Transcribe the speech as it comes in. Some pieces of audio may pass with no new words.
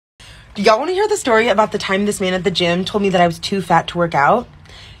Y'all want to hear the story about the time this man at the gym told me that I was too fat to work out?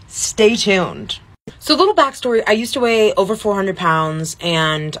 Stay tuned. So, little backstory, I used to weigh over 400 pounds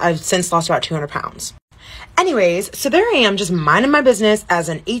and I've since lost about 200 pounds. Anyways, so there I am just minding my business as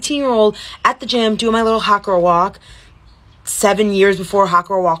an 18-year-old at the gym doing my little hot girl walk 7 years before hot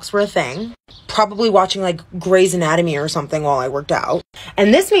girl walks were a thing. Probably watching like Grey's Anatomy or something while I worked out.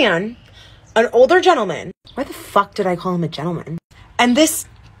 And this man, an older gentleman, why the fuck did I call him a gentleman? And this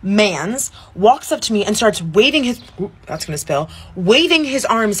man's walks up to me and starts waving his, waving his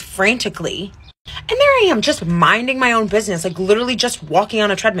arms frantically. And there I am just minding my own business, like literally just walking on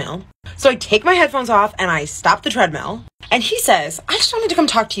a treadmill. So I take my headphones off and I stop the treadmill. And he says, I just wanted to come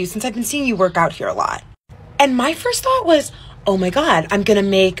talk to you since I've been seeing you work out here a lot. And my first thought was, oh my God, I'm gonna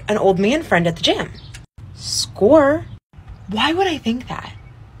make an old man friend at the gym. Score. Why would I think that?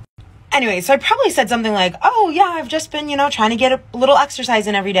 Anyway, so I probably said something like, oh yeah, I've just been, trying to get a little exercise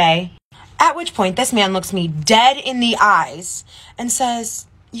in every day. At which point this man looks me dead in the eyes and says,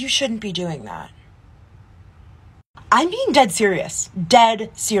 you shouldn't be doing that. I'm being dead serious. Dead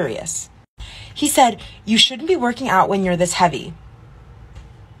serious. He said, you shouldn't be working out when you're this heavy.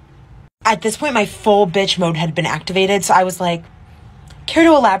 At this point, my full bitch mode had been activated, so I was like, care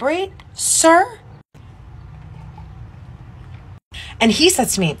to elaborate, sir? And he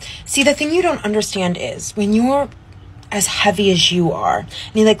says to me, see, the thing you don't understand is when you're as heavy as you are,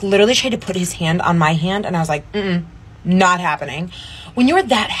 and he like literally tried to put his hand on my hand, and I was like, not happening. When you're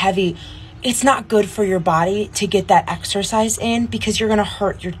that heavy, it's not good for your body to get that exercise in because you're going to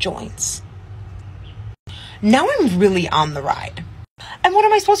hurt your joints. Now I'm really on the ride. And what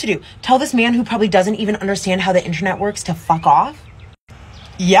am I supposed to do? Tell this man who probably doesn't even understand how the internet works to fuck off?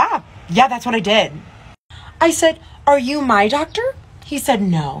 Yeah, that's what I did. I said, are you my doctor? He said,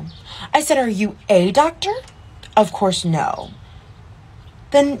 no. I said, are you a doctor? Of course, no.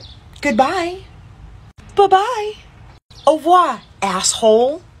 Then goodbye. Bye-bye. Au revoir,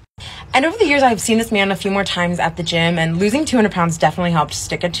 asshole. And over the years, I've seen this man a few more times at the gym, and losing 200 pounds definitely helped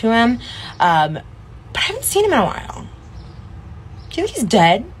stick it to him. But I haven't seen him in a while. Do you think he's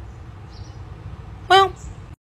dead?